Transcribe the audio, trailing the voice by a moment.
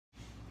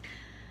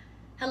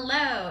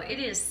Hello, it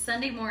is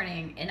Sunday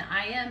morning and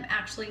I am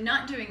actually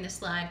not doing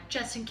this live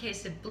just in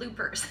case of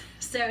bloopers.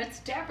 So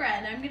it's Deborah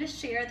and I'm going to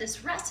share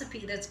this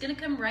recipe that's going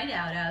to come right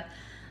out of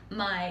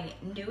my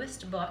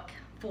newest book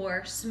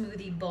for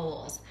smoothie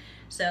bowls.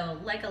 So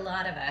like a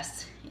lot of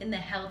us in the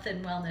health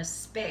and wellness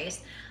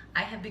space,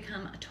 I have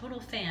become a total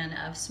fan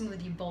of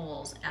smoothie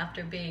bowls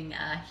after being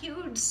a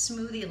huge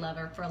smoothie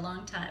lover for a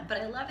long time. But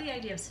I love the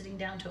idea of sitting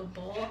down to a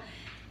bowl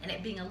and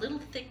it being a little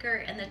thicker,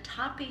 and the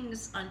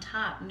toppings on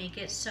top make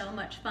it so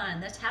much fun.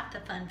 That's half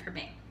the fun for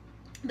me.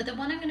 But the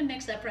one I'm gonna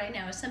mix up right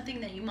now is something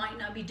that you might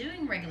not be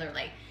doing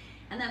regularly,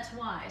 and that's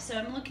why. So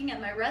I'm looking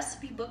at my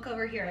recipe book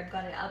over here. I've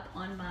got it up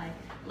on my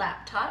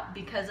laptop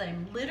because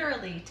I'm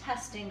literally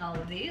testing all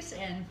of these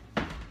and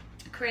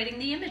creating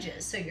the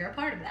images, so you're a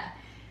part of that.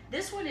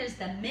 This one is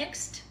the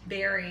mixed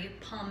berry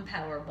pom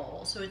power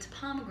bowl. So it's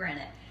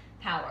pomegranate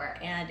power,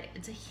 and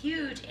it's a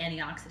huge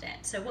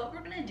antioxidant. So what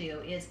we're gonna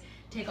do is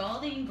take all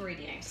the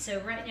ingredients. So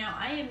right now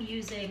I am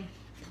using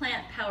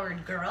Plant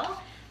Powered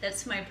Girl.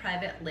 That's my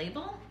private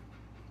label.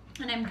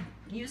 And I'm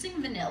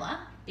using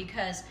vanilla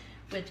because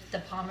with the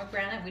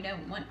pomegranate, we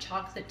don't want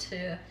chocolate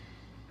to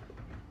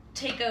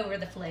take over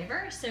the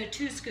flavor. So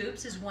 2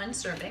 scoops is 1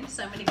 serving.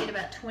 So I'm gonna get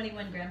about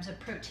 21 grams of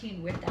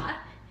protein with that.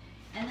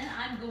 And then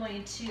I'm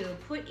going to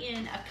put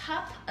in a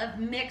cup of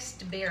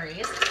mixed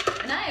berries.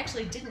 And I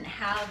actually didn't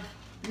have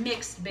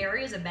mixed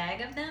berries, a bag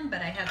of them, but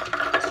I have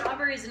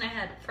strawberries and I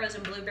had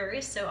frozen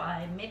blueberries, so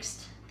I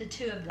mixed the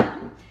 2 of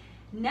them.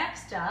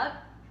 Next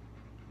up,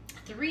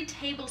 3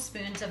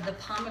 tablespoons of the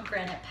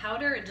pomegranate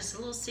powder. Just a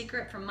little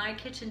secret from my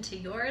kitchen to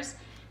yours.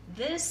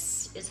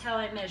 This is how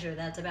I measure.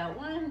 That's about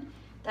 1,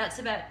 that's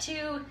about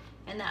 2,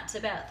 and that's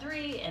about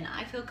 3, and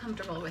I feel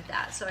comfortable with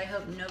that. So I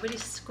hope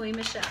nobody's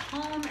squeamish at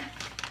home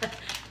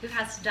who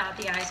has to dot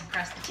the I's and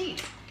cross the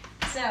T's.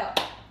 So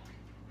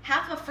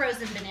half a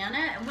frozen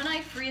banana, and when I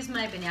freeze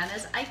my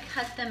bananas, I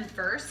cut them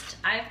first.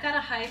 I've got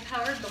a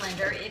high-powered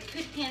blender. It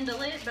could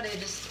handle it, but I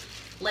just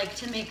like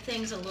to make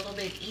things a little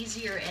bit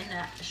easier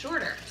and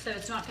shorter, so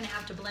it's not gonna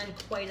have to blend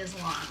quite as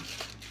long.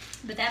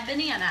 But that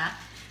banana,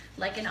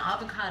 like an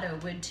avocado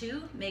would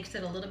too, makes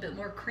it a little bit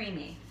more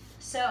creamy.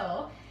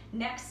 So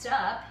next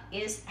up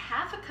is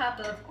half a cup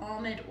of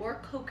almond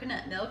or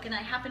coconut milk, and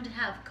I happen to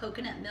have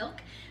coconut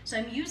milk, so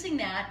I'm using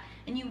that,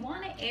 and you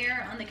wanna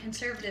err on the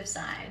conservative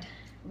side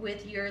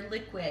with your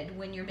liquid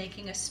when you're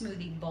making a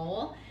smoothie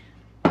bowl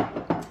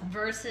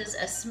versus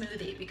a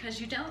smoothie, because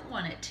you don't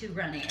want it too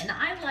runny. And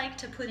I like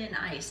to put in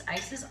ice.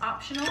 Ice is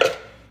optional,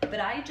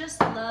 but I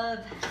just love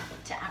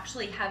to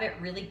actually have it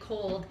really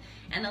cold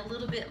and a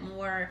little bit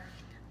more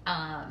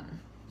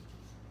kind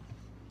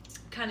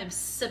of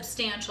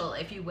substantial,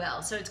 if you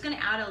will. So it's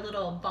gonna add a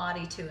little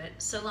body to it,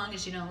 so long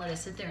as you don't let it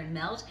sit there and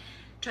melt.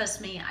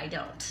 Trust me, I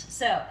don't.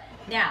 So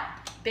now,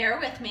 bear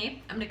with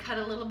me. I'm gonna cut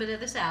a little bit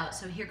of this out.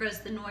 So here goes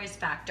the noise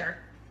factor.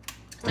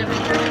 So I'm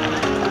gonna turn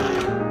it on.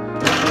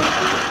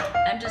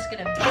 I'm just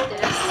gonna beat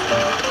this.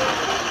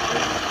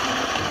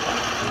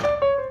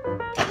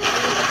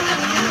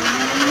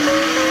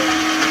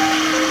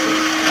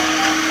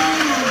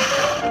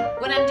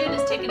 What I'm doing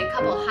is taking a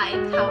couple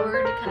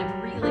high-powered, kind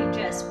of really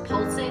just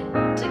pulse it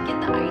to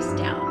get the ice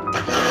down.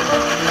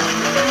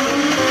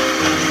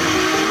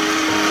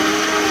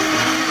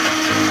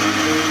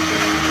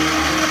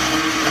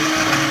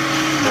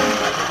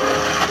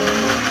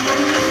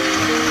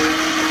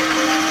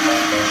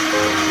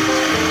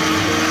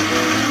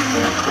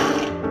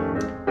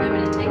 I'm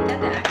going to take that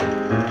back,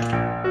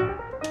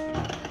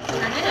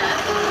 turn it up.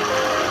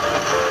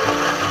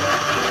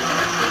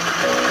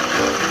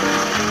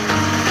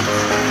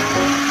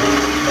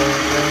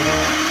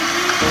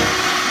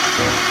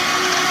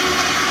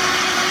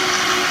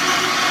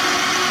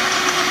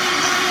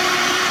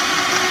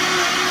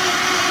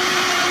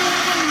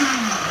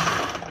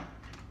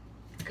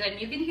 Good,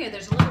 and you can hear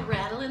there's a little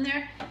rattle in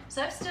there.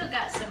 So I've still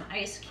got some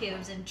ice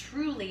cubes, and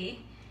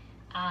truly,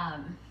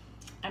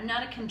 I'm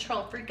not a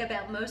control freak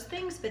about most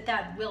things, but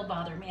that will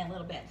bother me a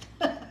little bit.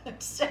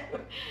 So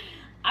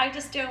I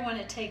just don't want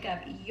to take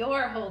up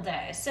your whole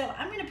day. So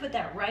I'm going to put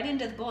that right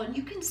into the bowl, and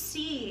you can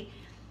see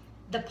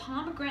the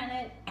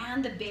pomegranate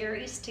and the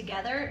berries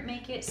together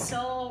make it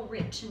so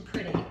rich and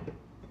pretty.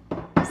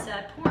 So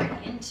I pour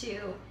it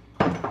into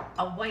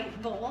a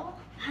white bowl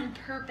on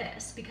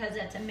purpose because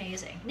that's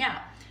amazing.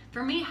 Now,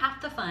 for me,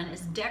 half the fun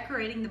is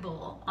decorating the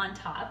bowl on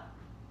top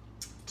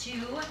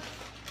to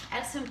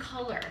add some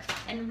color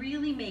and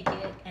really make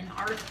it an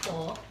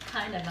artful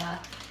kind of a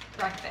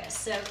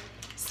breakfast. So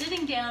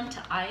sitting down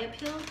to eye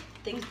appeal,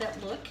 things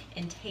that look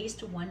and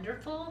taste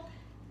wonderful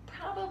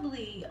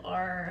probably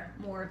are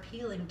more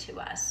appealing to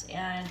us,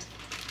 and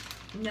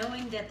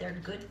knowing that they're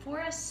good for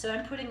us. So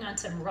I'm putting on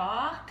some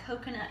raw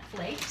coconut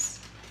flakes.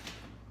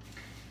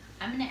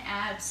 I'm gonna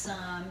add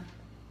some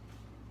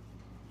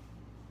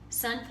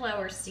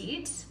sunflower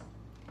seeds,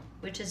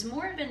 which is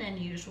more of an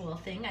unusual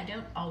thing. I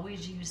don't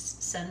always use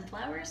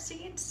sunflower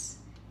seeds.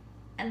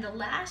 And the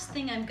last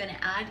thing I'm gonna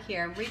add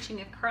here, I'm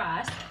reaching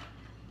across,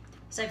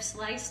 is I've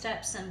sliced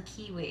up some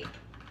kiwi.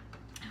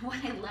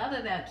 What I love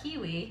about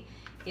kiwi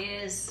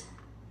is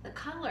the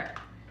color.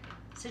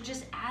 So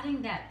just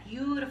adding that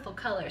beautiful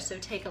color. So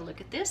take a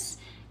look at this.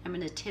 I'm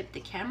gonna tip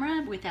the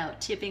camera without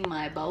tipping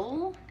my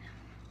bowl.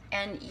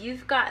 And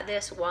you've got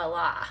this,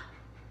 voila.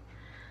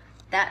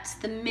 That's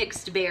the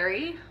mixed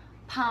berry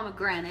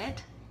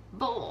pomegranate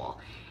bowl.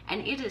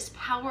 And it is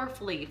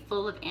powerfully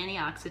full of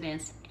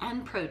antioxidants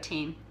and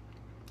protein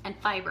and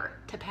fiber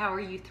to power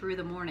you through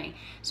the morning.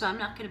 So I'm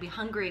not gonna be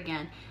hungry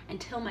again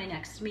until my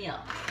next meal.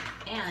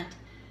 And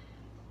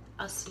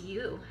I'll see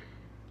you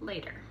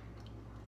later.